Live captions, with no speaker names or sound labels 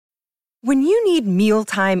When you need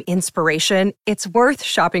mealtime inspiration, it's worth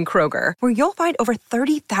shopping Kroger, where you'll find over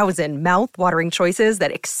 30,000 mouth-watering choices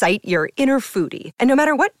that excite your inner foodie. And no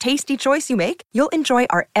matter what tasty choice you make, you'll enjoy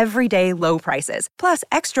our everyday low prices, plus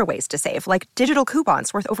extra ways to save, like digital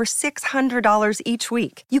coupons worth over $600 each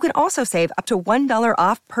week. You can also save up to $1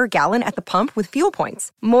 off per gallon at the pump with fuel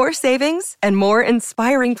points. More savings and more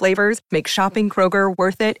inspiring flavors make shopping Kroger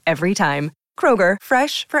worth it every time. Kroger,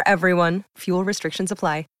 fresh for everyone. Fuel restrictions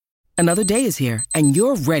apply. Another day is here, and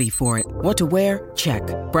you're ready for it. What to wear? Check.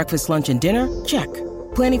 Breakfast, lunch, and dinner? Check.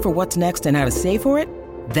 Planning for what's next and how to save for it?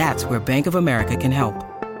 That's where Bank of America can help.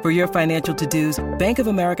 For your financial to-dos, Bank of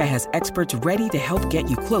America has experts ready to help get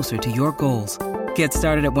you closer to your goals. Get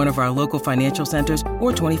started at one of our local financial centers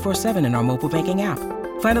or 24/7 in our mobile banking app.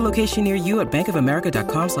 Find a location near you at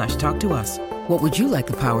bankofamerica.com/talktous. What would you like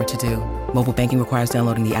the power to do? Mobile banking requires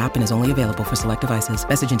downloading the app and is only available for select devices.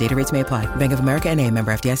 Message and data rates may apply. Bank of America N.A.,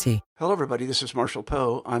 member FDIC. Hello, everybody. This is Marshall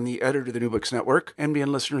Poe. I'm the editor of the New Books Network.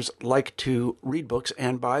 NBN listeners like to read books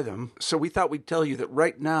and buy them. So we thought we'd tell you that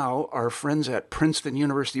right now, our friends at Princeton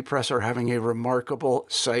University Press are having a remarkable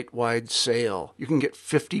site-wide sale. You can get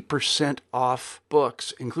 50% off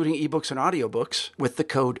books, including ebooks and audiobooks, with the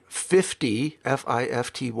code 50,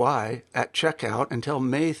 F-I-F-T-Y, at checkout until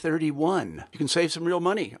May 31. You can save some real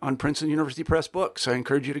money on Princeton University Press books. I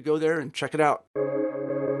encourage you to go there and check it out.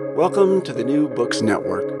 Welcome to the New Books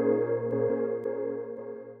Network.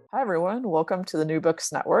 Hi, everyone. Welcome to the New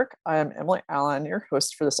Books Network. I am Emily Allen, your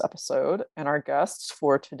host for this episode, and our guest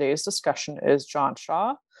for today's discussion is John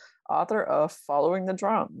Shaw, author of Following the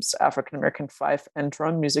Drums, African-American Fife and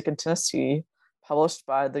Drum Music in Tennessee, published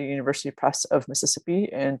by the University Press of Mississippi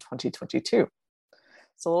in 2022.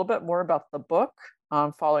 So a little bit more about the book.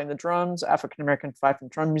 Following the Drums, African-American Fife and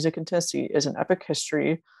Drum Music in Tennessee is an epic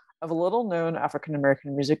history of a little-known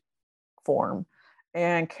African-American music form,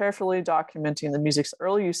 and carefully documenting the music's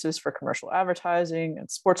early uses for commercial advertising and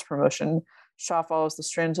sports promotion. Shaw follows the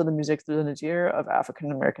strands of the music through the nadir of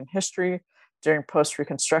African-American history during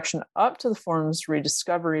post-Reconstruction up to the form's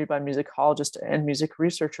rediscovery by musicologists and music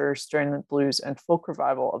researchers during the blues and folk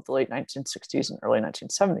revival of the late 1960s and early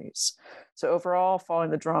 1970s. So overall,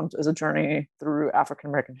 Following the Drums is a journey through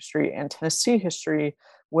African-American history and Tennessee history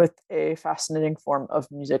with a fascinating form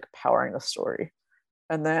of music powering the story.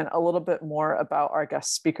 And then a little bit more about our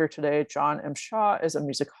guest speaker today. John M. Shaw is a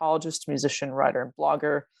musicologist, musician, writer, and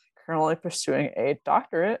blogger, currently pursuing a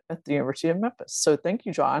doctorate at the University of Memphis. So thank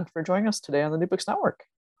you, John, for joining us today on the New Books Network.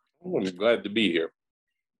 I'm glad to be here.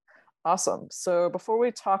 Awesome. So before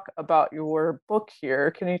we talk about your book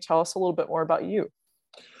here, can you tell us a little bit more about you?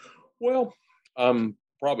 Well, I'm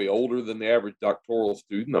probably older than the average doctoral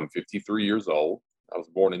student. I'm 53 years old. I was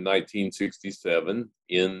born in 1967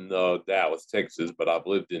 in Dallas, Texas, but I've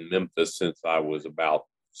lived in Memphis since I was about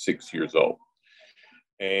 6 years old.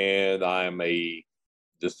 And I'm a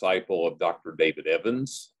disciple of Dr. David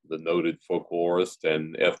Evans, the noted folklorist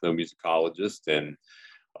and ethnomusicologist. And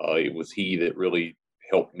it was he that really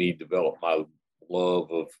helped me develop my love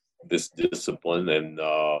of this discipline and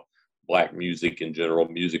Black music in general,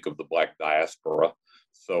 music of the Black diaspora.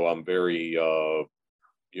 So I'm very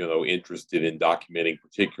interested in documenting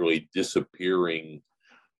particularly disappearing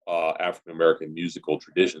African-American musical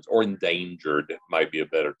traditions, or endangered might be a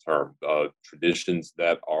better term, traditions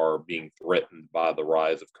that are being threatened by the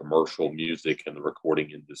rise of commercial music and the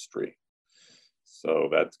recording industry. So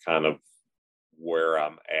that's kind of where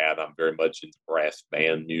I'm at. I'm very much into brass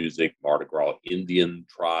band music, Mardi Gras Indian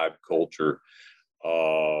tribe culture,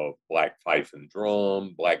 Black fife and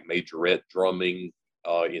drum, Black majorette drumming,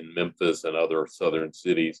 in Memphis and other southern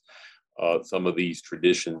cities, some of these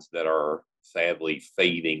traditions that are sadly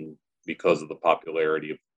fading because of the popularity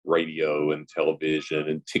of radio and television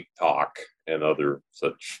and TikTok and other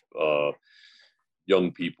such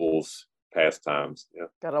young people's pastimes. Yeah.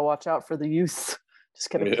 Gotta watch out for the youth. Just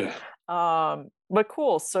kidding. Yeah. But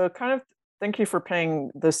cool. So kind of thank you for painting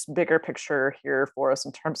this bigger picture here for us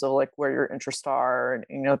in terms of like where your interests are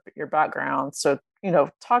and, your background. So,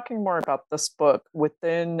 talking more about this book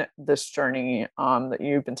within this journey that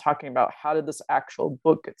you've been talking about, how did this actual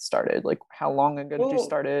book get started? Like how long ago did you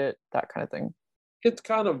start it? That kind of thing. It's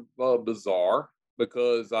kind of bizarre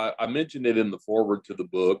because I mentioned it in the foreword to the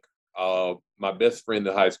book. My best friend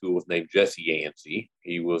in high school was named Jesse Yancey.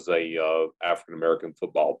 He was a African-American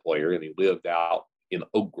football player, and he lived out in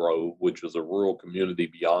Oak Grove, which was a rural community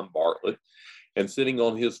beyond Bartlett. And sitting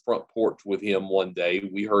on his front porch with him one day,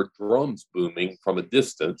 we heard drums booming from a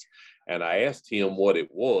distance. And I asked him what it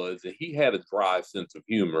was, and he had a dry sense of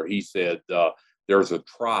humor. He said, there's a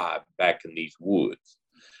tribe back in these woods.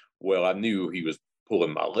 Well, I knew he was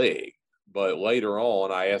pulling my leg, But later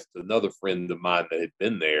on, I asked another friend of mine that had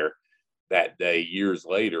been there that day years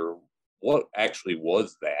later, what actually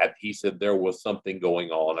was that? He said there was something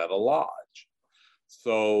going on at a lodge.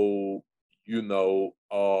 So,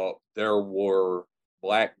 there were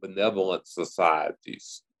Black benevolent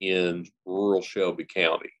societies in rural Shelby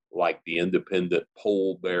County, like the Independent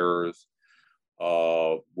Pole Bearers,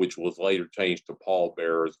 which was later changed to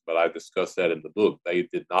pallbearers, but I discussed that in the book. They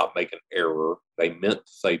did not make an error. They meant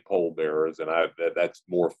to say pallbearers, and that's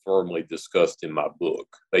more firmly discussed in my book.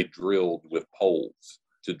 They drilled with poles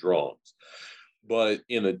to drums. But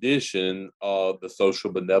in addition, the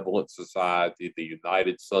Social Benevolent Society, the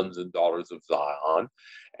United Sons and Daughters of Zion,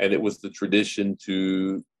 and it was the tradition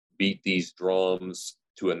to beat these drums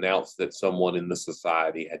to announce that someone in the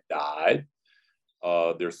society had died.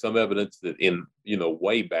 There's some evidence that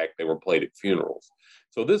way back they were played at funerals.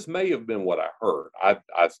 So this may have been what I heard. I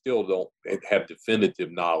still don't have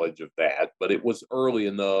definitive knowledge of that, but it was early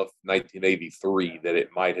enough, 1983, that it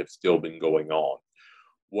might have still been going on.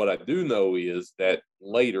 What I do know is that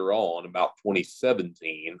later on, about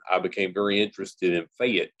 2017, I became very interested in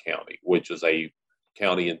Fayette County, which is a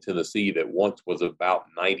county in Tennessee that once was about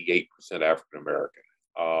 98% African American.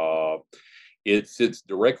 It sits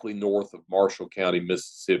directly north of Marshall County,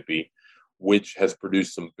 Mississippi, which has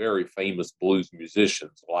produced some very famous blues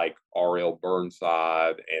musicians like R.L.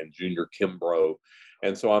 Burnside and Junior Kimbrough.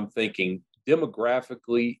 And so I'm thinking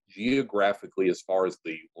demographically, geographically, as far as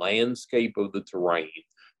the landscape of the terrain,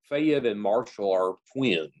 Fayette and Marshall are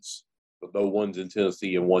twins, though one's in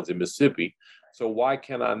Tennessee and one's in Mississippi. So why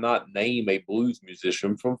can I not name a blues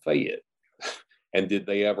musician from Fayette? And did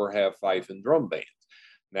they ever have fife and drum bands?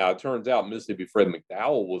 Now, it turns out Mississippi Fred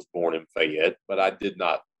McDowell was born in Fayette, but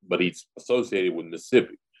he's associated with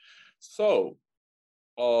Mississippi. So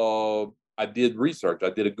I did research. I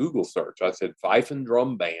did a Google search. I said, fife and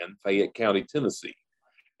drum band, Fayette County, Tennessee,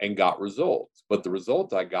 and got results. But the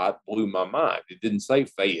results I got blew my mind. It didn't say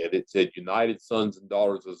Fayette. It said United Sons and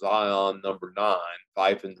Daughters of Zion, number 9,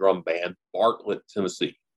 fife and drum band, Bartlett,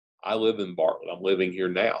 Tennessee. I live in Bartlett. I'm living here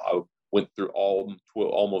now. I went through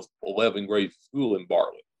almost 11 grades of school in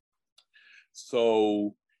Bartlett.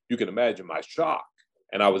 So you can imagine my shock.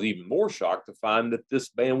 And I was even more shocked to find that this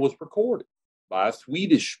band was recorded by a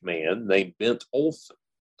Swedish man named Bent Olsen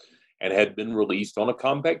and had been released on a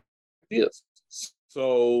compact disc.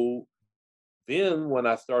 So then when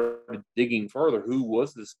I started digging further, who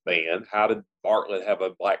was this band? How did Bartlett have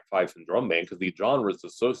a black fife and drum band? Because the genre is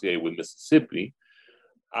associated with Mississippi.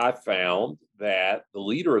 I found that the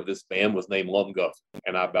leader of this band was named Lum Guthrie,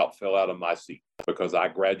 and I about fell out of my seat because I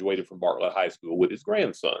graduated from Bartlett High School with his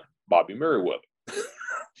grandson, Bobby Merriweather,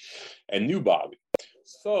 and knew Bobby.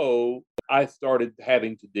 So I started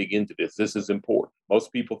having to dig into this. This is important.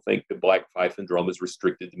 Most people think that black fife and drum is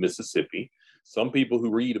restricted to Mississippi. Some people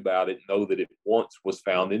who read about it know that it once was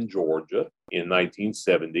found in Georgia in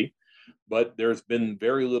 1970, but there's been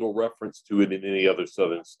very little reference to it in any other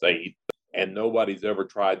southern state. And nobody's ever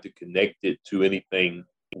tried to connect it to anything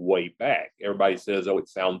way back. Everybody says, oh, it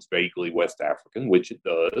sounds vaguely West African, which it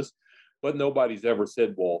does. But nobody's ever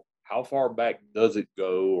said, well, how far back does it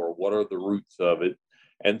go, or what are the roots of it?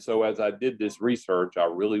 And so as I did this research, I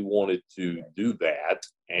really wanted to do that.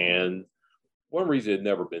 And one reason it had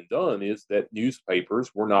never been done is that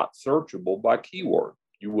newspapers were not searchable by keyword.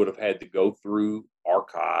 You would have had to go through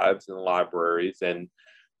archives and libraries and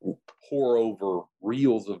pour over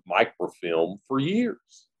reels of microfilm for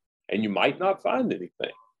years, and you might not find anything.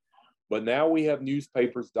 But now we have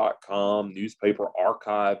newspapers.com,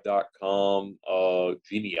 newspaperarchive.com,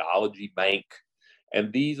 Genealogy Bank,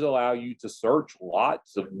 and these allow you to search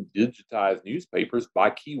lots of digitized newspapers by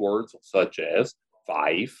keywords such as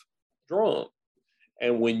fife, drum.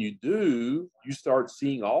 And when you do, you start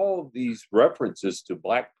seeing all of these references to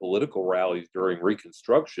Black political rallies during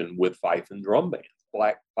Reconstruction with fife and drum bands.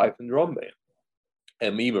 Black fife and drum band.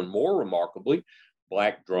 And even more remarkably,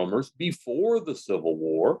 Black drummers before the Civil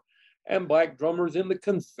War and Black drummers in the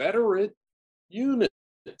Confederate units.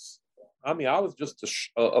 I mean, I was just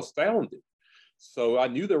astounded. So I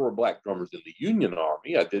knew there were Black drummers in the Union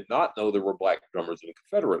Army. I did not know there were Black drummers in the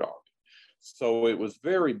Confederate Army. So it was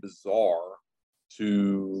very bizarre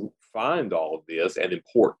to find all of this and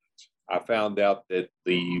important. I found out that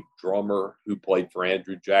the drummer who played for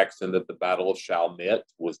Andrew Jackson at the Battle of Chalmette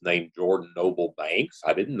was named Jordan Noble Banks.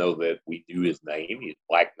 I didn't know that we knew his name. He's a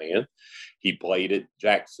Black man. He played at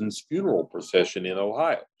Jackson's funeral procession in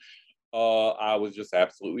Ohio. I was just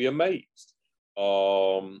absolutely amazed.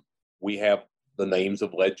 We have the names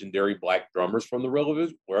of legendary Black drummers from the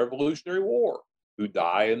Revolutionary War who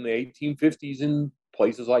die in the 1850s in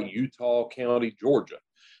places like Utah County, Georgia.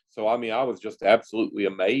 So, I mean, I was just absolutely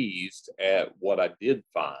amazed at what I did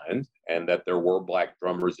find, and that there were Black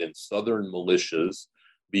drummers in Southern militias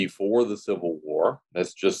before the Civil War.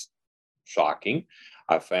 That's just shocking.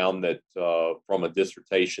 I found that from a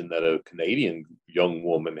dissertation that a Canadian young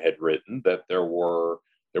woman had written, that there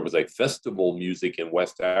was a festival music in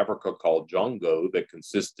West Africa called Jongo that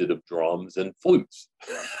consisted of drums and flutes.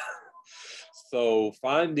 So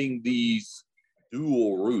finding these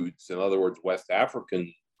dual roots, in other words, West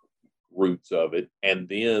African roots of it, and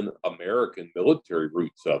then American military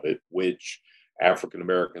roots of it, which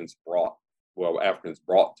Africans brought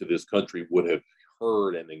to this country would have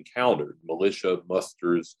heard and encountered. Militia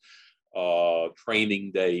musters,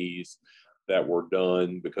 training days that were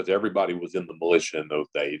done, because everybody was in the militia in those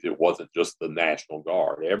days. It wasn't just the National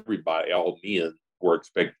Guard. Everybody, all men, were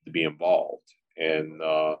expected to be involved. And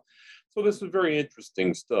so this was very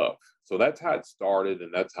interesting stuff. So that's how it started,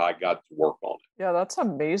 and that's how I got to work on it. Yeah, that's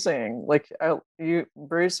amazing. Like you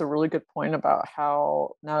raised a really good point about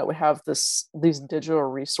how now that we have these digital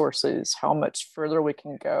resources, how much further we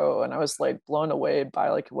can go. And I was like blown away by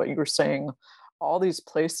like what you were saying, all these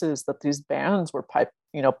places that these bands were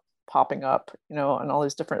popping up, in all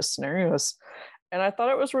these different scenarios. And I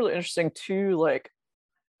thought it was really interesting too. Like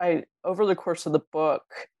over the course of the book,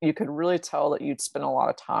 you could really tell that you'd spent a lot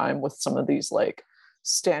of time with some of these like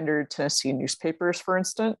standard Tennessee newspapers, for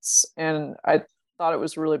instance. And I thought it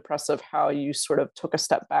was really impressive how you sort of took a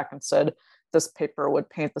step back and said, this paper would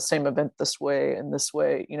paint the same event this way and this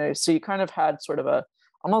way, so you kind of had sort of a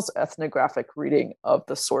almost ethnographic reading of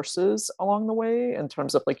the sources along the way, in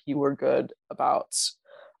terms of like you were good about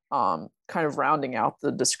kind of rounding out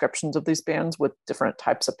the descriptions of these bands with different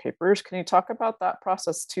types of papers. Can you talk about that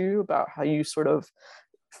process too, about how you sort of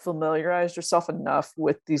familiarized yourself enough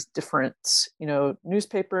with these different,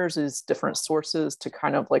 newspapers, these different sources, to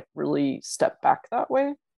kind of like really step back that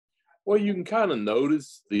way? Well, you can kind of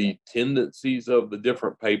notice the tendencies of the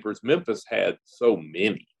different papers. Memphis had so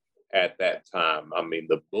many at that time. I mean,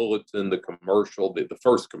 the Bulletin, the commercial, the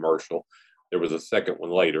first commercial, there was a second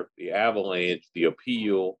one later, the Avalanche, the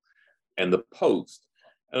Appeal, and the Post.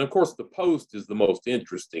 And of course, the Post is the most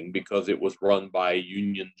interesting because it was run by a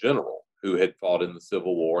Union general who had fought in the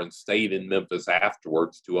Civil War and stayed in Memphis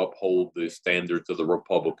afterwards to uphold the standards of the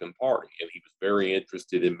Republican Party. And he was very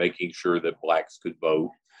interested in making sure that Blacks could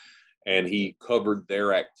vote, and he covered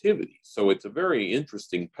their activities. So it's a very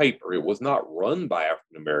interesting paper. It was not run by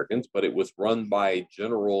African Americans, but it was run by a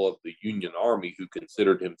general of the Union Army who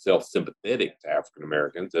considered himself sympathetic to African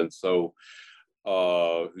Americans, and so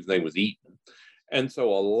whose name was Eaton. And so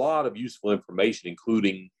a lot of useful information,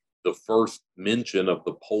 including the first mention of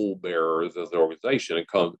the Pole Bearers as an organization,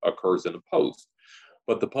 occurs in the Post.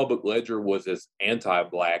 But the Public Ledger was as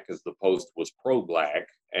anti-Black as the Post was pro-Black,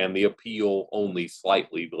 and the Appeal only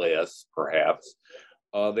slightly less, perhaps.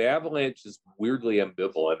 The Avalanche is weirdly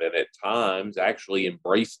ambivalent, and at times actually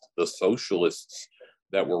embraced the socialists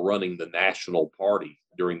that were running the National Party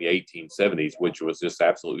during the 1870s, which was just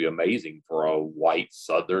absolutely amazing for a white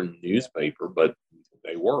Southern newspaper. But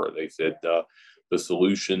they said the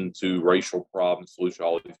solution to racial problems, solution to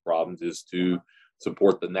all these problems, is to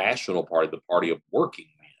support the National Party, the party of working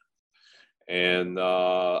men. And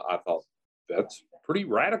I thought that's pretty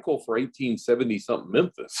radical for 1870 something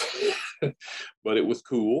Memphis, but it was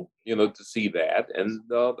cool, to see that. And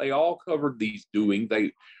they all covered these doings.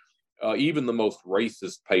 They even the most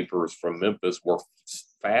racist papers from Memphis were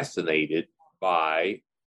fascinated by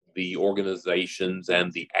the organizations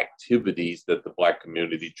and the activities that the Black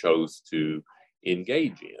community chose to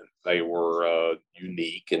engage in. They were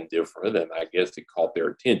unique and different, and I guess it caught their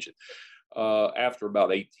attention. After about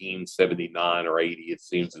 1879 or 80, it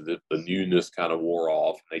seems as if the newness kind of wore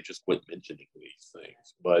off, and they just quit mentioning these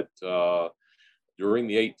things. But during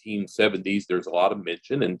the 1870s, there's a lot of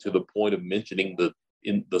mention, and to the point of mentioning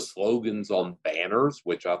the slogans on banners,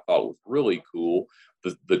 which I thought was really cool.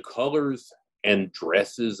 The colors and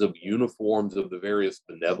dresses of uniforms of the various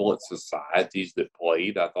benevolent societies that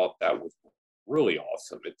played, I thought that was really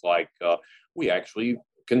awesome. It's like we actually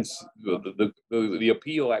the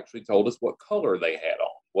Appeal actually told us what color they had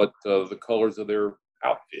on, what the colors of their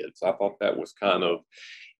outfits. I thought that was kind of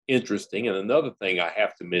interesting. And another thing I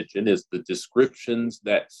have to mention is the descriptions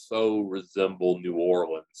that so resemble New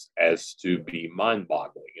Orleans as to be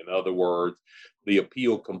mind-boggling. In other words, the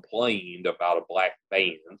Appeal complained about a Black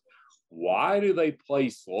band. Why do they play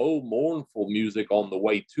slow, mournful music on the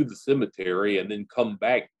way to the cemetery and then come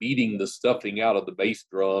back beating the stuffing out of the bass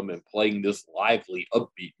drum and playing this lively,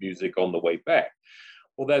 upbeat music on the way back?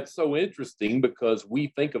 Well, that's so interesting because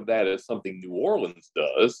we think of that as something New Orleans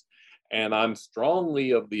does. And I'm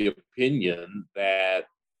strongly of the opinion that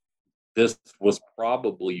this was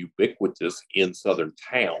probably ubiquitous in southern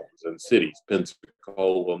towns and cities,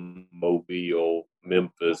 Pensacola, Mobile,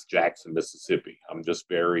 Memphis, Jackson, Mississippi. I'm just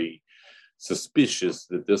very suspicious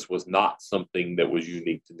that this was not something that was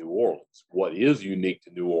unique to New Orleans. What is unique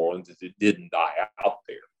to New Orleans is it didn't die out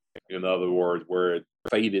there. In other words, where it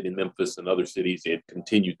faded in Memphis and other cities, it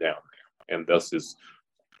continued down there, and thus is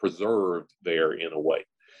preserved there in a way.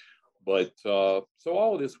 But so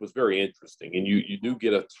all of this was very interesting, and you do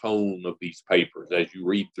get a tone of these papers as you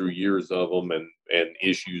read through years of them and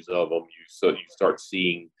issues of them. You start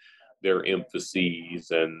seeing their emphases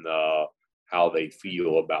and how they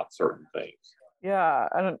feel about certain things. Yeah,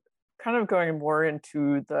 and kind of going more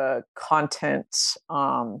into the content.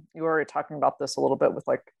 You were already talking about this a little bit with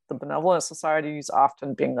like the benevolent societies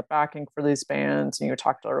often being the backing for these bands, and you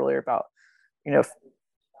talked earlier about, you know,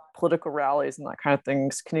 political rallies and that kind of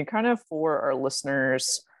things. Can you kind of, for our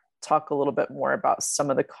listeners, talk a little bit more about some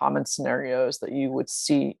of the common scenarios that you would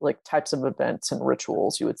see, like types of events and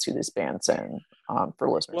rituals you would see these bands in, for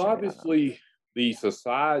listeners? Well, obviously, the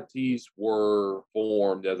societies were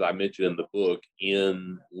formed, as I mentioned in the book,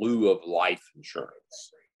 in lieu of life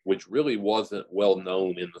insurance, which really wasn't well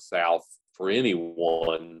known in the South for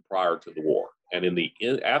anyone prior to the war. And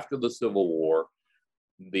after the Civil War,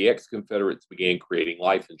 the ex-Confederates began creating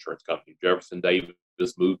life insurance companies. Jefferson Davis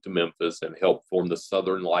moved to Memphis and helped form the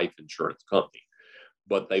Southern Life Insurance Company,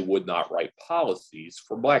 but they would not write policies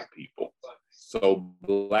for Black people. So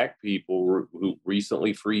Black people who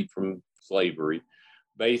recently freed from slavery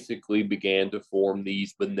basically began to form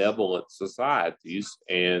these benevolent societies,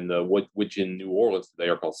 and which in New Orleans today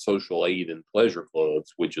are called social aid and pleasure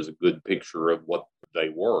clubs, which is a good picture of what they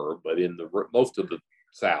were. But in most of the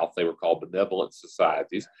South, they were called benevolent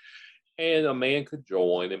societies, and a man could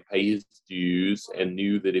join and pay his dues and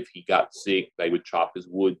knew that if he got sick, they would chop his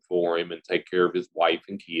wood for him and take care of his wife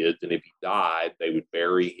and kids, and if he died, they would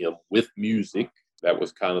bury him with music. That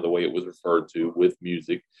was kind of the way it was referred to, with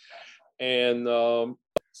music. And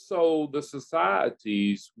so the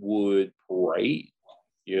societies would parade,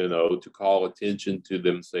 to call attention to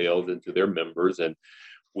themselves and to their members. And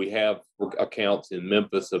we have accounts in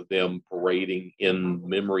Memphis of them parading in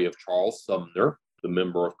memory of Charles Sumner, the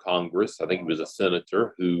member of Congress. I think he was a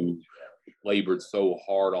senator who labored so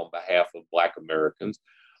hard on behalf of Black Americans.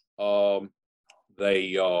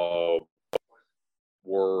 They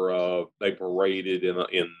paraded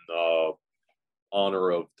in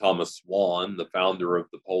honor of Thomas Swan, the founder of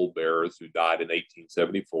the Pole Bearers, who died in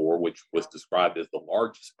 1874, which was described as the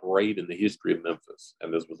largest parade in the history of Memphis.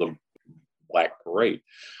 And this was a Black parade.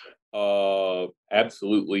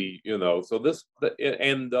 Absolutely, so this,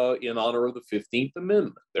 and in honor of the 15th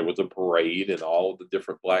Amendment, there was a parade, and all the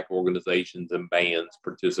different Black organizations and bands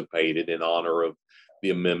participated in honor of the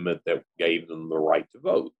amendment that gave them the right to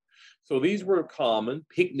vote. So these were common.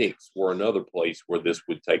 Picnics were another place where this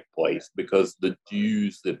would take place, because the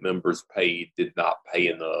dues that members paid did not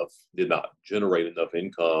generate enough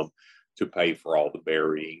income to pay for all the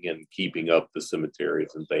burying and keeping up the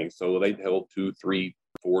cemeteries and things. So they held 2, 3,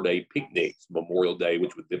 4-day picnics. Memorial Day,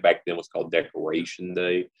 which back then was called Decoration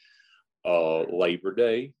Day, Labor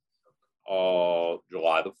Day,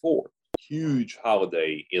 July the 4th. Huge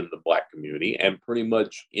holiday in the Black community, and pretty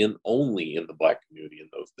much only in the Black community in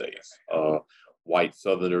those days. White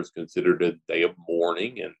Southerners considered it a day of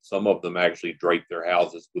mourning, and some of them actually draped their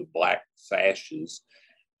houses with black sashes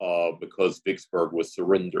because Vicksburg was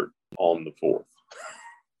surrendered on the 4th.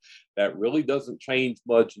 That really doesn't change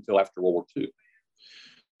much until after World War II.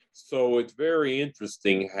 So it's very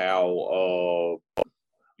interesting how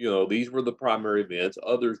these were the primary events.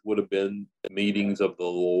 Others would have been meetings of the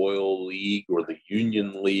Loyal League or the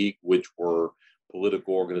Union League, which were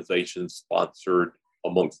political organizations sponsored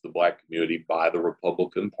amongst the Black community by the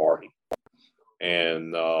Republican Party.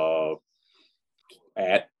 And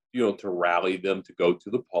to rally them to go to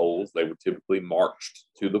the polls. They were typically marched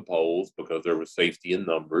to the polls because there was safety in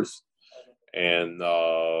numbers. And,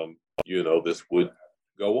 this would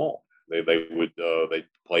go on. They'd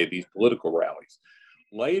play these political rallies.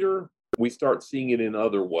 Later, we start seeing it in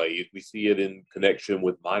other ways. We see it in connection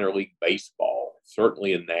with minor league baseball,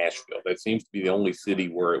 certainly in Nashville. That seems to be the only city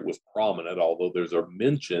where it was prominent, although there's a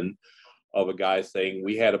mention of a guy saying,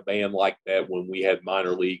 we had a band like that when we had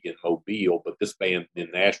minor league in Mobile, but this band in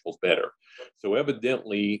Nashville's better. So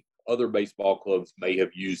evidently, other baseball clubs may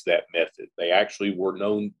have used that method. They actually were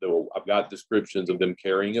known, though I've got descriptions of them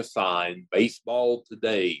carrying a sign, "Baseball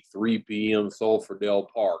today, 3 p.m. Sulphurdale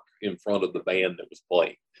Park," in front of the band that was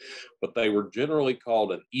playing. But they were generally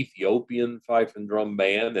called an Ethiopian fife and drum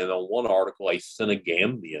band, and on one article, a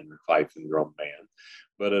Senegambian fife and drum band.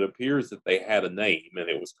 but it appears that they had a name, and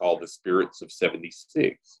it was called the Spirits of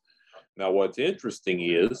 76. Now, what's interesting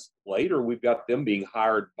is later we've got them being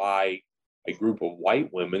hired by a group of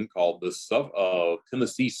white women called the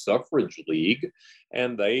Tennessee Suffrage League,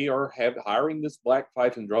 and they are hiring this black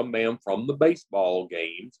fife and drum band from the baseball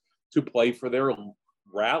games to play for their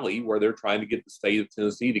rally where they're trying to get the state of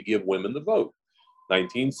Tennessee to give women the vote,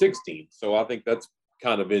 1916. So I think that's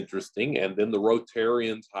kind of interesting. And then the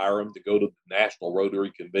Rotarians hire them to go to the National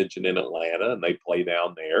Rotary Convention in Atlanta, and they play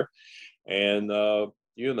down there. And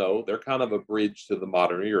they're kind of a bridge to the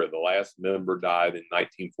modern era. The last member died in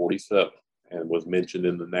 1947 and was mentioned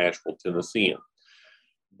in the Nashville Tennessean.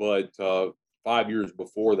 But 5 years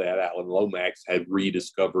before that, Alan Lomax had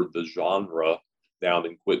rediscovered the genre down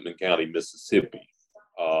in Quitman County, Mississippi,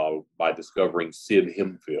 by discovering Sid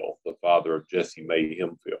Hemphill, the father of Jessie Mae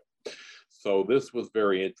Hemphill. So this was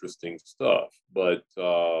very interesting stuff. But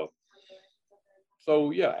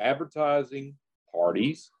advertising,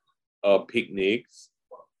 parties, picnics,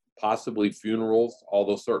 possibly funerals,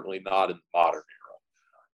 although certainly not in the modern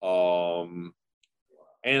era.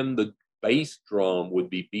 And the bass drum would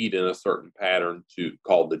be beat in a certain pattern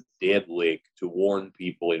called the dead lick to warn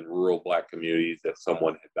people in rural Black communities that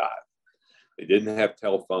someone had died. They didn't have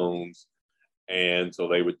telephones, and so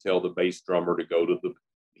they would tell the bass drummer to go to the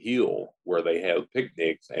hill where they had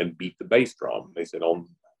picnics and beat the bass drum. They said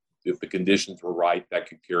if the conditions were right, that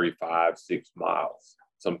could carry 5-6 miles,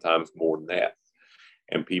 sometimes more than that.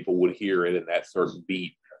 And people would hear it, and that certain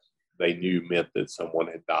beat they knew meant that someone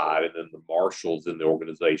had died. And then the marshals in the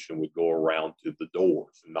organization would go around to the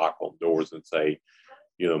doors and knock on doors and say,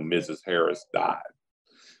 Mrs. Harris died.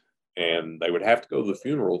 And they would have to go to the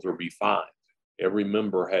funerals or be fined. Every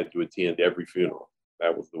member had to attend every funeral.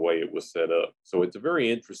 That was the way it was set up. So it's a very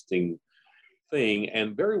interesting thing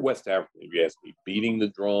and very West African, if you ask me. Beating the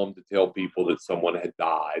drum to tell people that someone had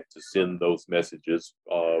died, to send those messages,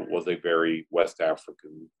 was a very West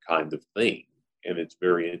African kind of thing. And it's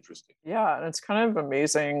very interesting. Yeah, and it's kind of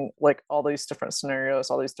amazing, like all these different scenarios,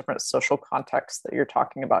 all these different social contexts that you're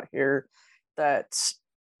talking about here, that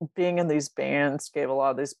being in these bands gave a lot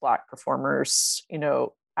of these Black performers,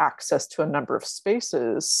 access to a number of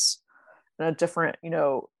spaces and a different,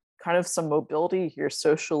 kind of some mobility here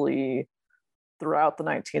socially throughout the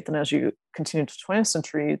 19th and as you continue to 20th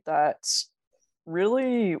century that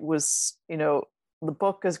really was, the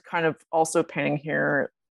book is kind of also painting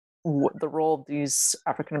here the role of these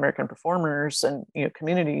African-American performers and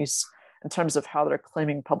communities in terms of how they're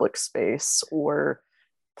claiming public space or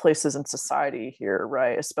places in society here,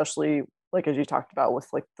 right? Especially like as you talked about with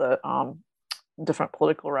like the different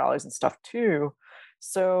political rallies and stuff too.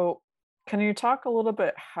 So can you talk a little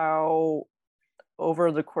bit how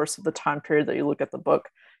over the course of the time period that you look at the book,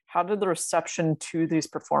 how did the reception to these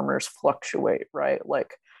performers fluctuate, right?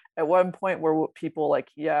 Like at one point were people like,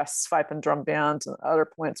 yes, fife and drum bands, and other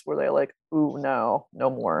points where they like, ooh, no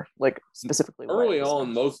more, like specifically early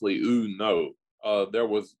on, mostly ooh, no. There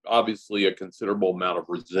was obviously a considerable amount of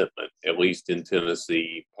resentment, at least in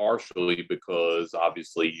Tennessee, partially because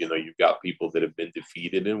obviously, you've got people that have been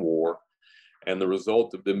defeated in war. And the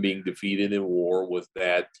result of them being defeated in war was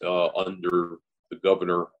that under the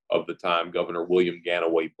governor of the time, Governor William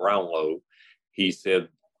Ganaway Brownlow, he said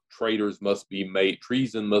treason must be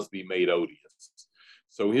made odious.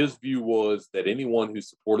 So his view was that anyone who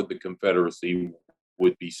supported the Confederacy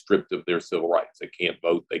would be stripped of their civil rights. They can't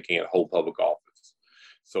vote, they can't hold public office.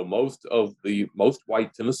 So most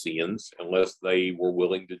white Tennesseans, unless they were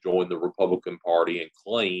willing to join the Republican Party and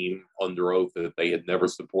claim under oath that they had never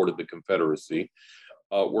supported the Confederacy,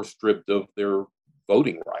 were stripped of their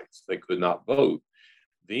voting rights. They could not vote.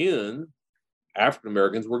 Then African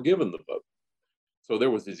Americans were given the vote. So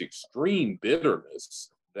there was this extreme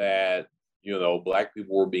bitterness that, Black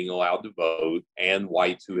people were being allowed to vote and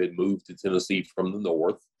whites who had moved to Tennessee from the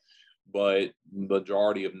North. But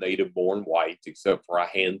majority of native-born whites, except for a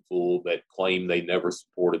handful that claimed they never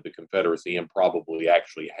supported the Confederacy and probably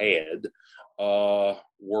actually had,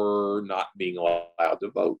 were not being allowed to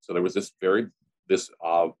vote. So there was this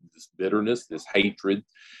bitterness, this hatred,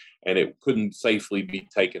 and it couldn't safely be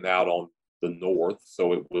taken out on the North.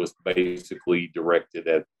 So it was basically directed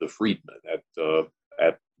at the freedmen,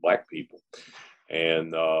 at Black people,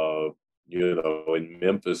 and in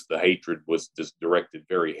Memphis, the hatred was just directed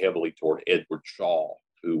very heavily toward Edward Shaw,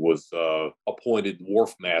 who was appointed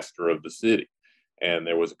wharf master of the city. And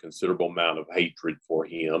there was a considerable amount of hatred for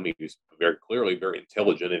him. He was very clearly very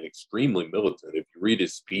intelligent and extremely militant. If you read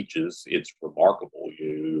his speeches, it's remarkable.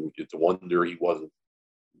 It's a wonder he wasn't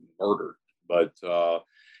murdered. But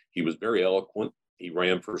he was very eloquent. He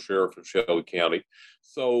ran for sheriff of Shelby County.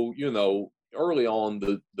 So, early on,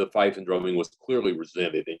 the fife and drumming was clearly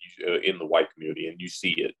resented in the white community, and you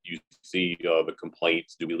see it. You see the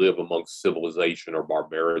complaints: "Do we live amongst civilization or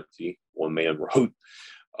barbarity?" One man wrote.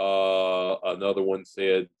 Another one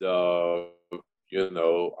said, "Our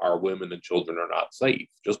women and children are not safe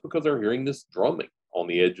just because they're hearing this drumming on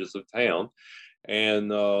the edges of town." And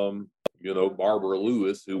Barbara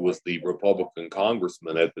Lewis, who was the Republican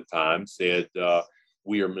congressman at the time, said,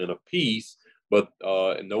 "We are men of peace, but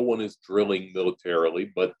no one is drilling militarily."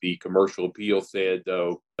 But the commercial appeal said,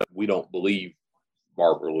 "We don't believe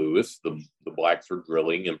Barbara Lewis. The blacks are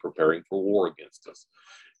drilling and preparing for war against us."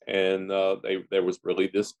 And there was really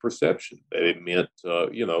this perception that it meant,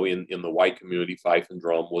 in the white community, fife and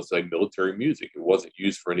drum was a military music. It wasn't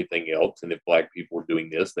used for anything else. And if black people were doing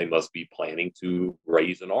this, they must be planning to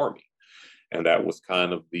raise an army. And that was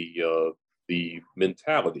kind of the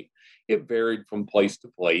mentality. It varied from place to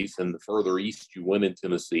place. And the further east you went in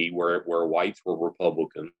Tennessee, where whites were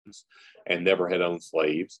Republicans and never had owned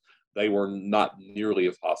slaves, they were not nearly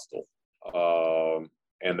as hostile.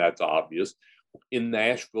 And that's obvious. In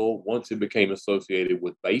Nashville, once it became associated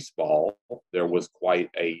with baseball, there was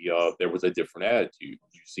a different attitude.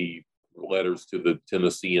 You see letters to the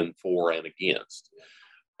Tennessean for and against.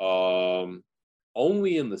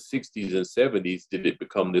 Only in the 60s and 70s did it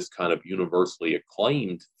become this kind of universally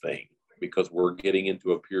acclaimed thing, because we're getting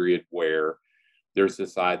into a period where there's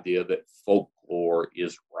this idea that folklore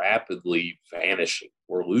is rapidly vanishing.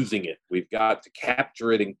 We're losing it. We've got to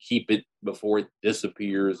capture it and keep it before it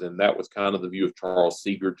disappears. And that was kind of the view of Charles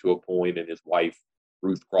Seeger to a point, and his wife,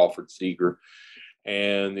 Ruth Crawford Seeger.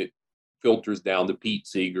 And it filters down to Pete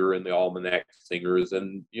Seeger and the Almanac Singers.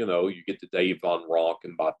 And, you get to Dave Von Ronk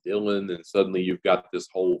and Bob Dylan. And suddenly you've got this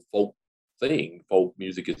whole folk thing. Folk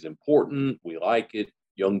music is important. We like it.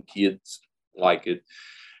 Young kids like it.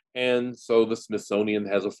 And so the Smithsonian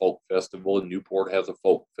has a folk festival, and Newport has a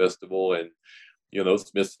folk festival. And,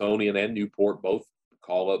 Smithsonian and Newport both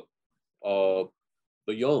call up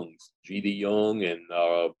the Youngs, G.D. Young and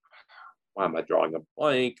why am I drawing a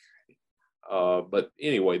blank? But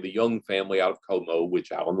anyway, the Young family out of Como,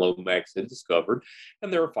 which Alan Lomax had discovered,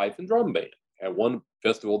 and they're a fife and drum band. At one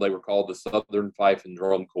festival, they were called the Southern Fife and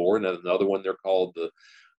Drum Corps, and at another one, they're called the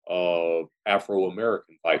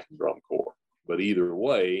Afro-American Fife and Drum Corps. But either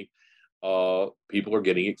way, people are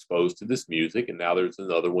getting exposed to this music. And now there's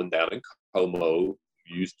another one down in Como,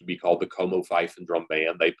 used to be called the Como Fife and Drum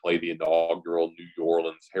Band. They play the inaugural New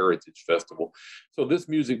Orleans Heritage Festival. So this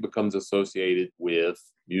music becomes associated with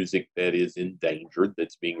music that is endangered,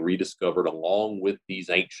 that's being rediscovered, along with these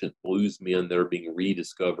ancient bluesmen that are being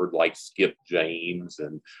rediscovered, like Skip James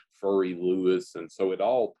and Furry Lewis. And so it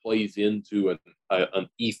all plays into an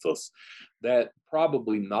ethos that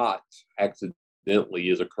probably not accidentally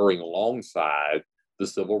is occurring alongside the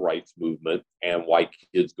civil rights movement and white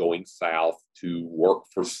kids going south to work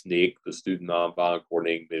for SNCC, the Student Nonviolent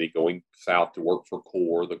Coordinating Committee, going south to work for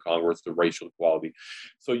CORE, the Congress of Racial Equality.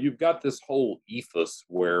 So you've got this whole ethos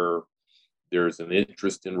where there's an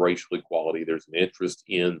interest in racial equality, there's an interest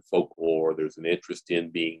in folklore, there's an interest in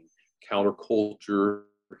being counterculture,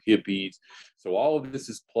 hippies. So all of this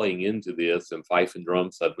is playing into this, and fife and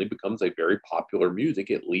drum suddenly becomes a very popular music,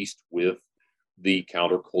 at least with the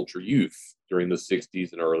counterculture youth during the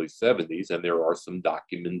 60s and early 70s. And there are some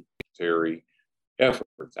documentary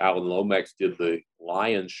efforts. Alan Lomax did the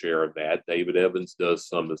lion's share of that. David Evans does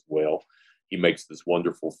some as well. He makes this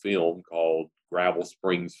wonderful film called Gravel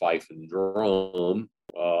Springs Fife and Drum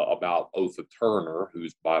about Otha Turner,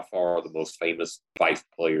 who's by far the most famous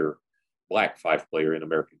black fife player in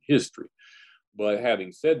American history. But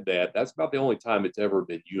having said that, that's about the only time it's ever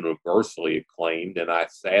been universally acclaimed. And I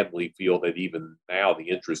sadly feel that even now the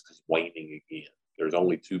interest is waning again. There's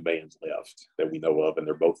only two bands left that we know of, and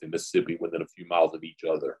they're both in Mississippi within a few miles of each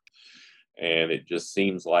other. And it just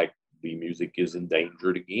seems like the music is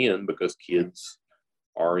endangered again because kids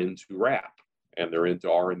are into rap and they're into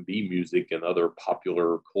R&B music and other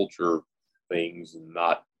popular culture things, and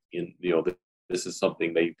not in, this is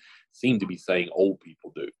something they seem to be saying old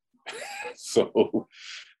people do. So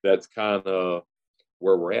that's kind of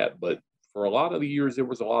where we're at. But for a lot of the years, there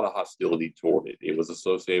was a lot of hostility toward it. It was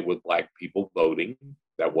associated with black people voting.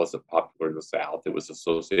 That wasn't popular in the South. It was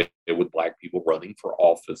associated with black people running for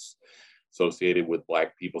office, associated with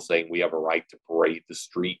black people saying we have a right to parade the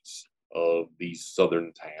streets of these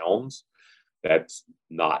southern towns. That's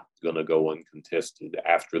not going to go uncontested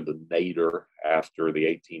after the nadir, after the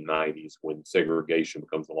 1890s, when segregation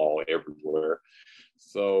becomes a law everywhere.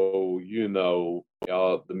 So,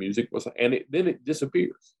 the music was, and then it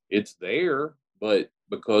disappears. It's there, but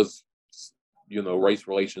because, race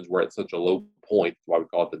relations were at such a low point, that's why we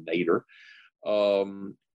call it the nadir.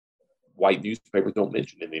 white newspapers don't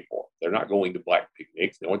mention it anymore. They're not going to black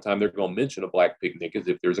picnics. The only time they're going to mention a black picnic is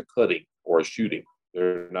if there's a cutting or a shooting.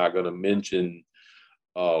 They're not going to mention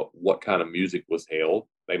what kind of music was held.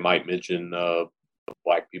 They might mention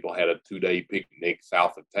black people had a 2-day picnic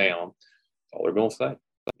south of town. That's all they're going to say.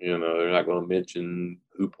 They're not going to mention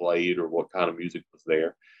who played or what kind of music was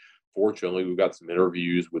there. Fortunately, we've got some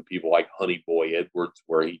interviews with people like Honey Boy Edwards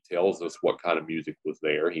where he tells us what kind of music was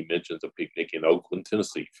there. He mentions a picnic in Oakland,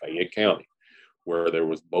 Tennessee, Fayette County, where there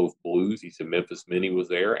was both blues. He said Memphis Minnie was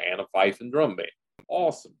there and a fife and drum band.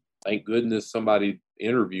 Awesome. Thank goodness somebody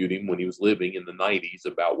interviewed him when he was living in the 90s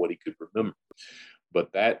about what he could remember.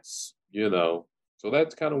 But that's, so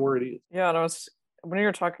that's kind of where it is. Yeah, and when you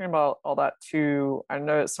were talking about all that too, I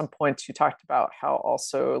know at some points you talked about how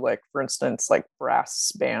also, like, for instance, like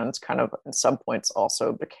brass bands kind of in some points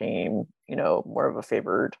also became, more of a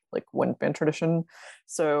favored like wind band tradition.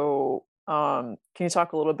 So can you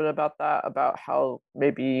talk a little bit about that, about how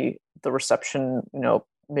maybe the reception,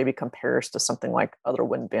 maybe compares to something like other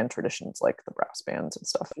wind band traditions like the brass bands and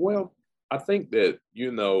stuff? Well, I think that,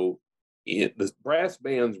 the brass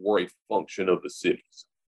bands were a function of the cities.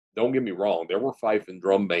 Don't get me wrong, there were fife and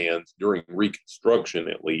drum bands during Reconstruction,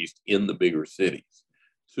 at least, in the bigger cities,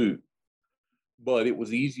 too. But it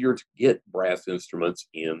was easier to get brass instruments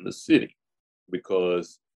in the city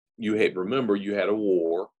because you had a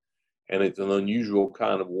war, and it's an unusual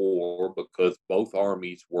kind of war because both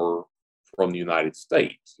armies were from the United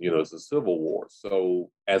States. It's a civil war. So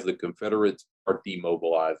as the Confederates are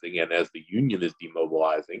demobilizing and as the Union is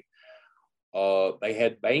demobilizing, they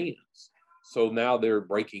had bands. So now they're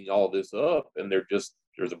breaking all this up, and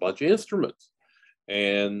there's a bunch of instruments.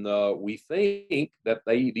 And we think that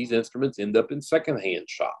these instruments end up in secondhand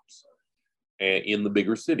shops and in the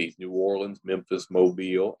bigger cities, New Orleans, Memphis,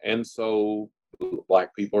 Mobile. And so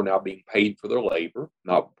black people are now being paid for their labor,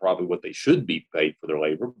 not probably what they should be paid for their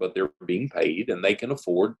labor, but they're being paid, and they can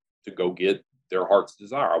afford to go get their heart's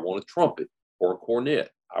desire. I want a trumpet or a cornet.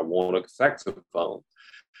 I want a saxophone.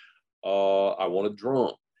 I want a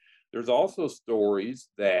drum. There's also stories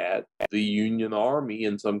that the Union Army,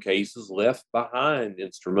 in some cases, left behind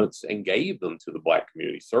instruments and gave them to the black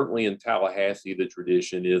community. Certainly in Tallahassee, the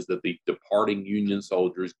tradition is that the departing Union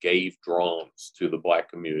soldiers gave drums to the black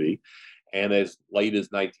community. And as late as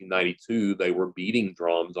 1992, they were beating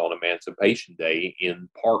drums on Emancipation Day in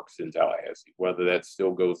parks in Tallahassee. Whether that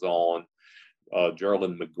still goes on,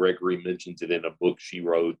 Geraldine McGregory mentions it in a book she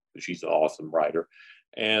wrote. She's an awesome writer.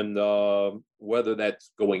 And whether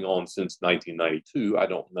that's going on since 1992, I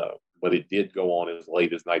don't know. But it did go on as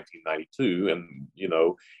late as 1992. And,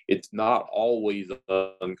 it's not always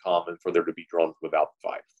uncommon for there to be drums without the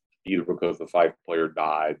fife, either because the fife player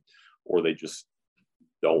died or they just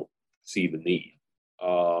don't see the need.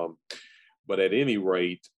 But at any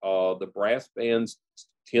rate, the brass bands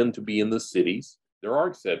tend to be in the cities. There are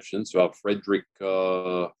exceptions. So Frederick...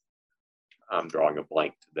 I'm drawing a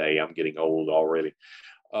blank today. I'm getting old already.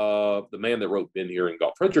 The man that wrote Ben Here and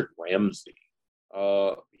Golf, Frederick Ramsey,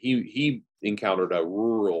 he encountered a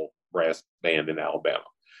rural brass band in Alabama,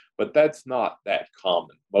 but that's not that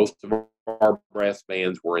common. Most of our brass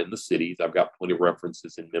bands were in the cities. I've got plenty of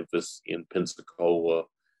references in Memphis, in Pensacola,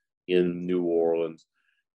 in New Orleans,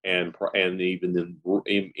 and even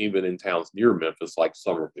in towns near Memphis like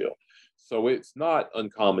Summerville. So it's not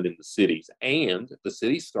uncommon in the cities, and the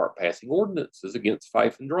cities start passing ordinances against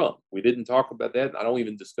fife and drum. We didn't talk about that. I don't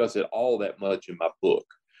even discuss it all that much in my book,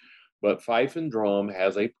 but fife and drum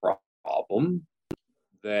has a problem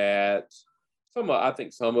that I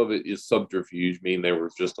think some of it is subterfuge, meaning there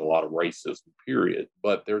was just a lot of racism, period.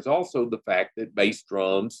 But there's also the fact that bass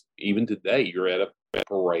drums, even today, you're at a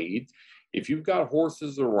parade. If you've got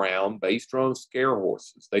horses around, bass drums scare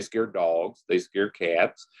horses. They scare dogs. They scare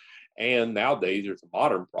cats. And nowadays, there's a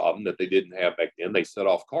modern problem that they didn't have back then. They set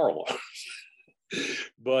off car alarms.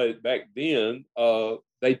 But back then,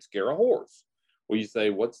 they'd scare a horse. Well, you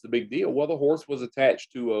say, what's the big deal? Well, the horse was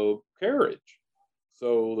attached to a carriage.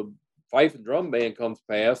 So the fife and drum band comes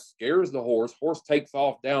past, scares the horse. Horse takes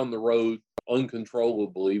off down the road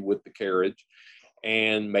uncontrollably with the carriage.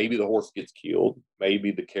 And maybe the horse gets killed.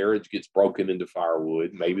 Maybe the carriage gets broken into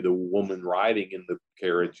firewood. Maybe the woman riding in the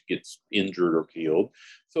carriage gets injured or killed.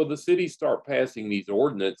 So the cities start passing these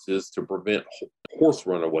ordinances to prevent horse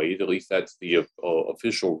runaways. At least that's the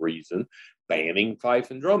official reason, banning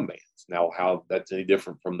fife and drum bands. Now, how that's any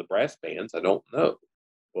different from the brass bands, I don't know.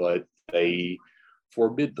 But they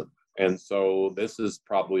forbid them. And so this is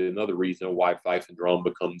probably another reason why fife and drum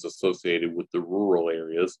becomes associated with the rural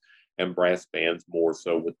areas and brass bands more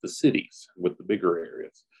so with the cities, with the bigger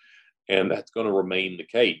areas. And that's going to remain the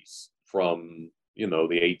case from, the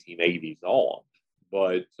 1880s on.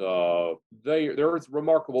 But there's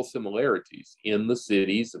remarkable similarities in the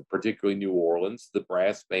cities, and particularly New Orleans. The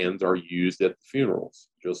brass bands are used at the funerals,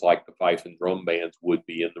 just like the fife and drum bands would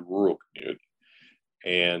be in the rural community.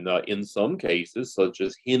 And in some cases, such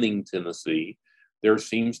as Henning, Tennessee, there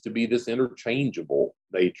seems to be this interchangeable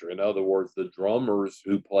nature. In other words, the drummers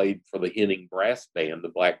who played for the Henning brass band, the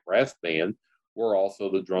black brass band, were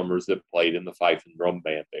also the drummers that played in the fife and drum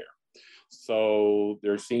band there. So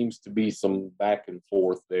there seems to be some back and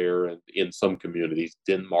forth there, and in some communities,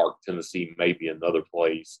 Denmark, Tennessee, maybe another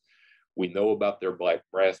place. We know about their black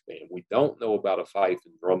brass band. We don't know about a fife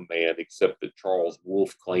and drum band, except that Charles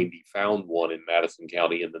Wolfe claimed he found one in Madison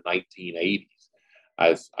County in the 1980s.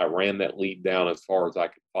 I ran that lead down as far as I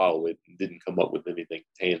could follow it and didn't come up with anything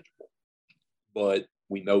tangible. But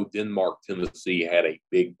we know Denmark, Tennessee had a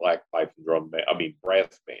big black fife and drum band,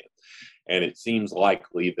 brass band. And it seems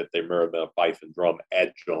likely that there may have been a fife and drum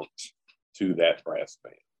adjunct to that brass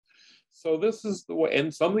band. So this is the way,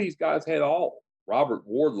 and some of these guys had all. Robert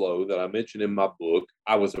Wardlow, that I mentioned in my book,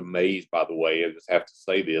 I was amazed, by the way, I just have to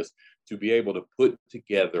say this, to be able to put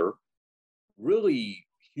together really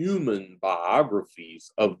human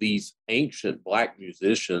biographies of these ancient black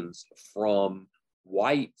musicians from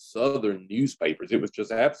white Southern newspapers. It was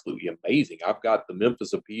just absolutely amazing. I've got the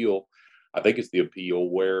Memphis Appeal, I think it's the Appeal,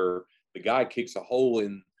 where the guy kicks a hole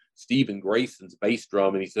in Stephen Grayson's bass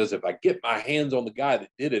drum and he says, if I get my hands on the guy that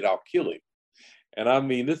did it, I'll kill him. And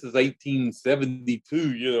this is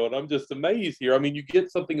 1872, and I'm just amazed here. You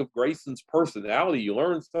get something of Grayson's personality, you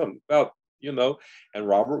learn something about, and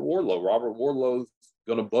Robert Wardlow's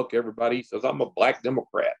going to buck everybody. He says, I'm a black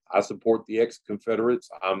Democrat. I support the ex-Confederates.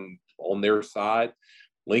 I'm on their side.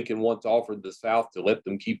 Lincoln once offered the South to let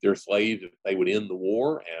them keep their slaves if they would end the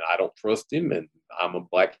war, and I don't trust him, and I'm a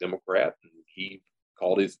black Democrat. And he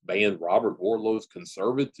called his band Robert Wardlow's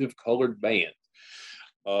Conservative Colored Band.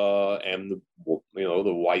 And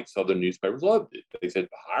the white Southern newspapers loved it. They said,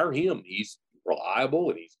 hire him. He's reliable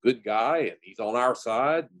and he's a good guy and he's on our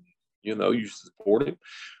side. You should support him.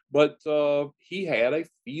 But he had a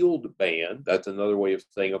field band. That's another way of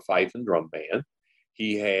saying a fife and drum band.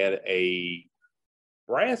 He had a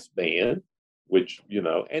brass band, which,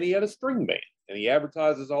 and he had a string band. And he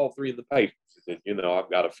advertises all three in the papers. He said,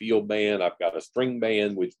 I've got a field band, I've got a string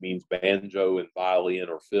band, which means banjo and violin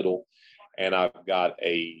or fiddle, and I've got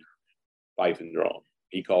a fife and drum.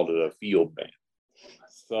 He called it a field band.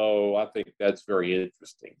 So I think that's very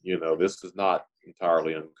interesting. This is not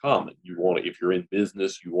entirely uncommon. If you're in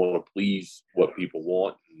business, you want to please what people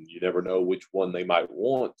want, and you never know which one they might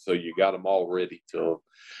want. So you got them all ready to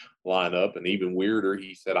line up. And even weirder,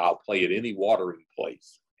 he said, I'll play at any watering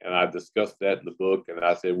place. And I discussed that in the book. And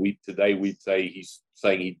I said, we'd say he's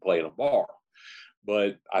saying he'd play in a bar.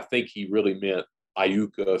 But I think he really meant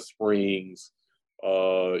Iuka Springs,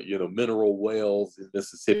 mineral wells in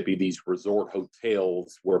Mississippi, these resort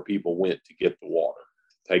hotels where people went to get the water,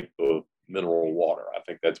 take the mineral water. I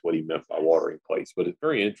think that's what he meant by watering place. But it's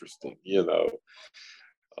very interesting, and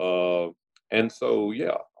so,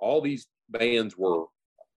 all these bands were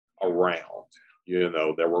around.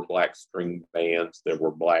 There were black string bands, there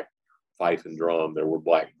were black fife and drum, there were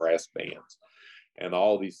black brass bands, and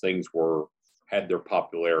all these things had their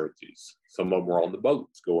popularities. Some of them were on the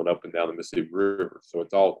boats going up and down the Mississippi River. So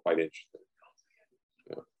it's all quite interesting.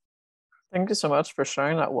 Yeah. Thank you so much for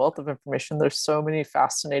sharing that wealth of information. There's so many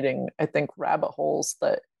fascinating, I think, rabbit holes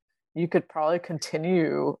that you could probably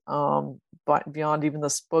continue but beyond even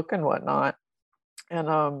this book and whatnot.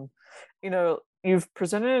 And, you've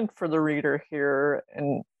presented for the reader here,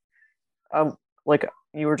 and like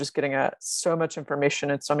you were just getting at so much information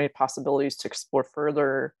and so many possibilities to explore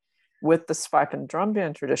further with this fife and drum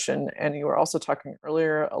band tradition. And you were also talking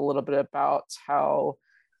earlier a little bit about how,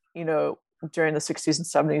 during the 60s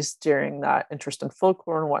and 70s, during that interest in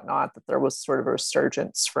folklore and whatnot, that there was sort of a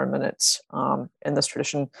resurgence for a minute in this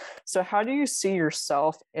tradition. So how do you see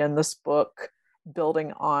yourself in this book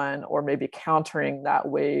building on or maybe countering that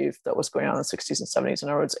wave that was going on in the 60s and 70s? In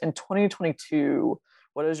other words, in 2022,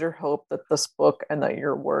 what is your hope that this book and that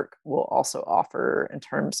your work will also offer in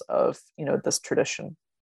terms of, this tradition?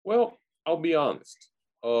 Well, I'll be honest.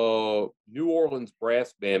 New Orleans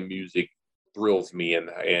brass band music thrills me, and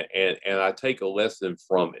I take a lesson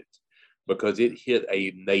from it because it hit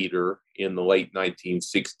a nadir in the late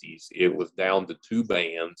 1960s. It was down to two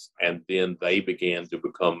bands, and then they began to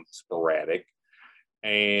become sporadic.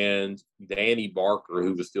 And Danny Barker,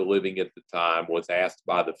 who was still living at the time, was asked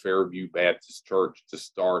by the Fairview Baptist Church to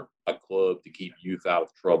start a club to keep youth out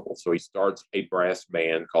of trouble. So he starts a brass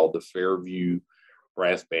band called the Fairview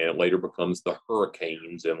brass band. It later becomes the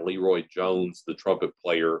Hurricanes, and Leroy Jones, the trumpet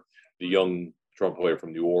player, the young trumpet player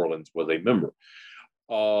from New Orleans, was a member.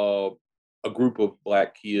 A group of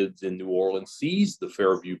Black kids in New Orleans sees the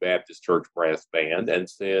Fairview Baptist Church brass band and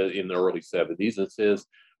says, in the early 70s, and says,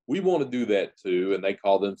 we want to do that too. And they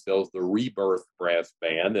call themselves the Rebirth Brass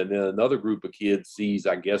Band. And then another group of kids sees,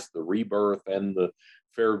 I guess, the Rebirth and the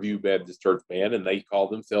Fairview Baptist Church Band, and they call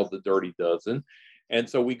themselves the Dirty Dozen. And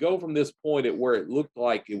so we go from this point at where it looked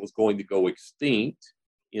like it was going to go extinct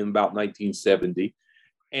in about 1970.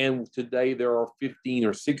 And today there are 15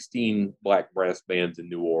 or 16 Black brass bands in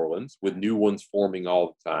New Orleans, with new ones forming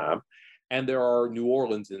all the time. And there are New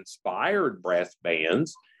Orleans-inspired brass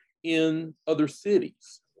bands in other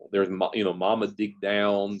cities. There's, Mama Dig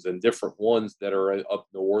Downs and different ones that are up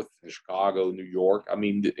north in Chicago, New York. I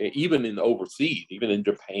mean, even in overseas, even in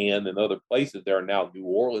Japan and other places, there are now New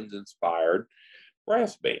Orleans-inspired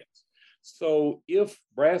brass bands. So if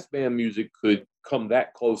brass band music could come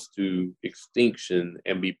that close to extinction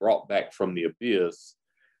and be brought back from the abyss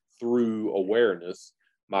through awareness,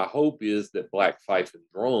 my hope is that Black Fife and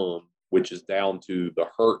Drum, which is down to the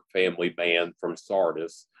Hurt family band from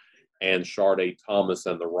Sardis, and Sharday Thomas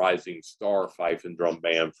and the Rising Star Fife and Drum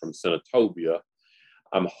Band from Senatobia,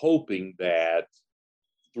 I'm hoping that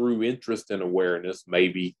through interest and awareness,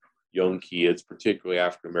 maybe young kids, particularly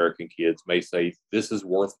African-American kids, may say, this is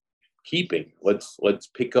worth keeping. Let's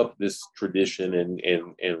pick up this tradition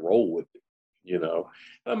and roll with it.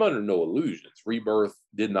 I'm under no illusions. Rebirth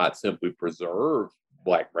did not simply preserve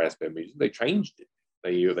Black brass band music; they changed it.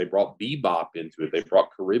 They brought bebop into it. They brought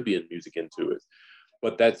Caribbean music into it.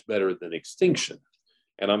 But that's better than extinction.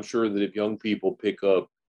 And I'm sure that if young people pick up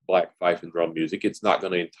Black fife and drum music, it's not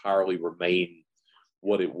going to entirely remain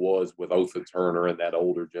what it was with Otha Turner and that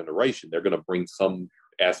older generation. They're going to bring some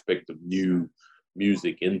aspect of new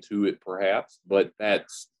music into it, perhaps, but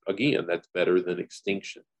that's better than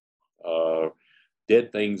extinction.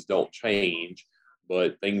 Dead things don't change,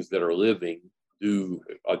 but things that are living do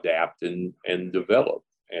adapt and develop.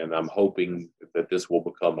 And I'm hoping that this will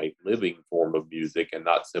become a living form of music and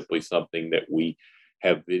not simply something that we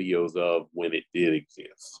have videos of when it did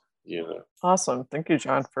exist. Awesome. Thank you,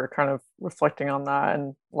 John, for kind of reflecting on that,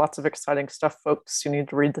 and lots of exciting stuff, folks. You need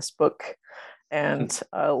to read this book and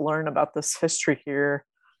learn about this history here.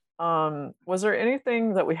 Was there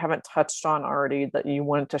anything that we haven't touched on already that you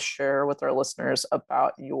wanted to share with our listeners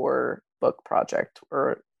about your book project,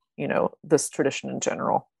 or this tradition in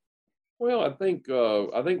general? Well, I think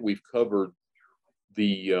we've covered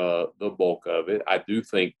the bulk of it. I do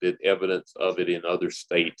think that evidence of it in other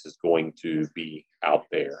states is going to be out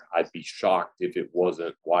there. I'd be shocked if it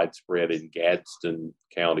wasn't widespread in Gadsden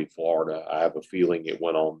County, Florida. I have a feeling it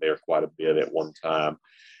went on there quite a bit at one time.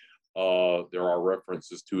 There are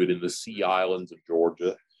references to it in the Sea Islands of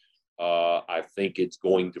Georgia. I think it's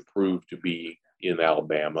going to prove to be in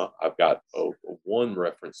Alabama. I've got one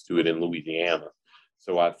reference to it in Louisiana.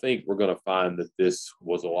 So I think we're going to find that this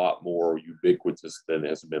was a lot more ubiquitous than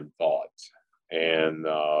has been thought. And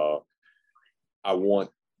I want,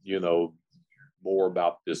 more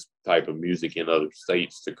about this type of music in other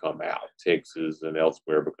states to come out, Texas and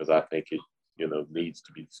elsewhere, because I think it, needs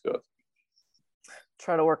to be discussed.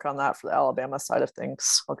 Try to work on that for the Alabama side of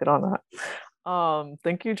things. I'll get on that.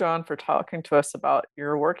 Thank you, John, for talking to us about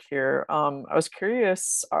your work here. I was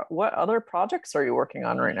curious, what other projects are you working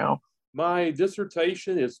on right now? My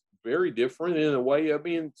dissertation is very different in a way. I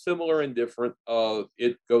mean, similar and different.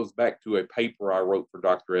 It goes back to a paper I wrote for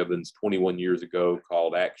Dr. Evans 21 years ago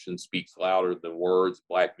called Action Speaks Louder Than Words,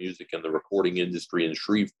 Black Music and the Recording Industry in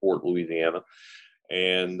Shreveport, Louisiana.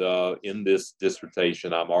 And in this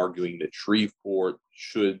dissertation, I'm arguing that Shreveport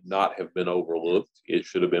should not have been overlooked. It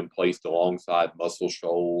should have been placed alongside Muscle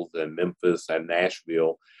Shoals and Memphis and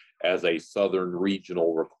Nashville as a southern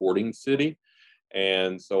regional recording city.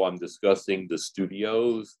 And so I'm discussing the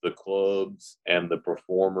studios, the clubs, and the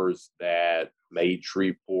performers that made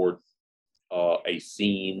Shreveport a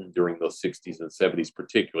scene during those 60s and 70s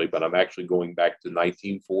particularly. But I'm actually going back to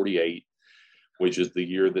 1948, which is the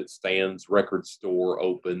year that Stan's record store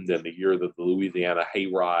opened and the year that the Louisiana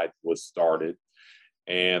Hayride was started.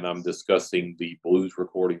 And I'm discussing the blues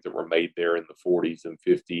recordings that were made there in the 40s and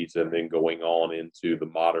 50s, and then going on into the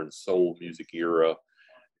modern soul music era.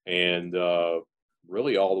 And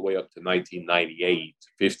really all the way up to 1998,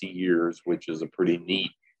 50 years, which is a pretty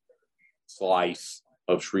neat slice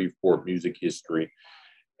of Shreveport music history.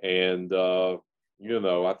 And, I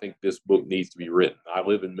think this book needs to be written. I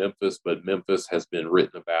live in Memphis, but Memphis has been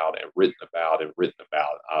written about and written about and written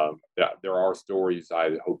about. There are stories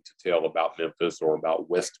I hope to tell about Memphis or about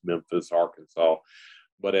West Memphis, Arkansas,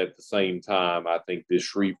 but at the same time, I think this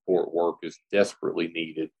Shreveport work is desperately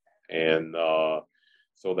needed. And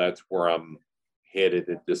so that's where I'm headed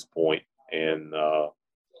at this point. And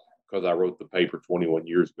because I wrote the paper 21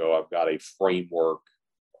 years ago, I've got a framework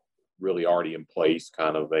really already in place,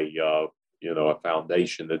 kind of a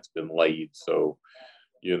foundation that's been laid. So,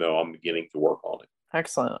 I'm beginning to work on it.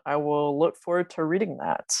 Excellent. I will look forward to reading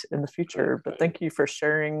that in the future. Okay. But thank you for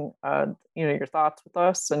sharing, your thoughts with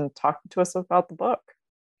us and talking to us about the book.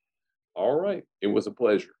 All right. It was a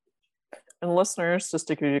pleasure. And listeners, just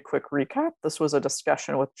to give you a quick recap, this was a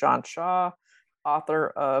discussion with John Shaw, author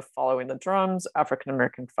of Following the Drums, African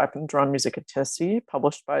American Fife and Drum Music in Tennessee,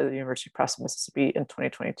 published by the University Press of Mississippi in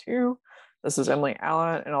 2022. This is Emily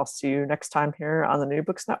Allen, and I'll see you next time here on the New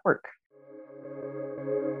Books Network.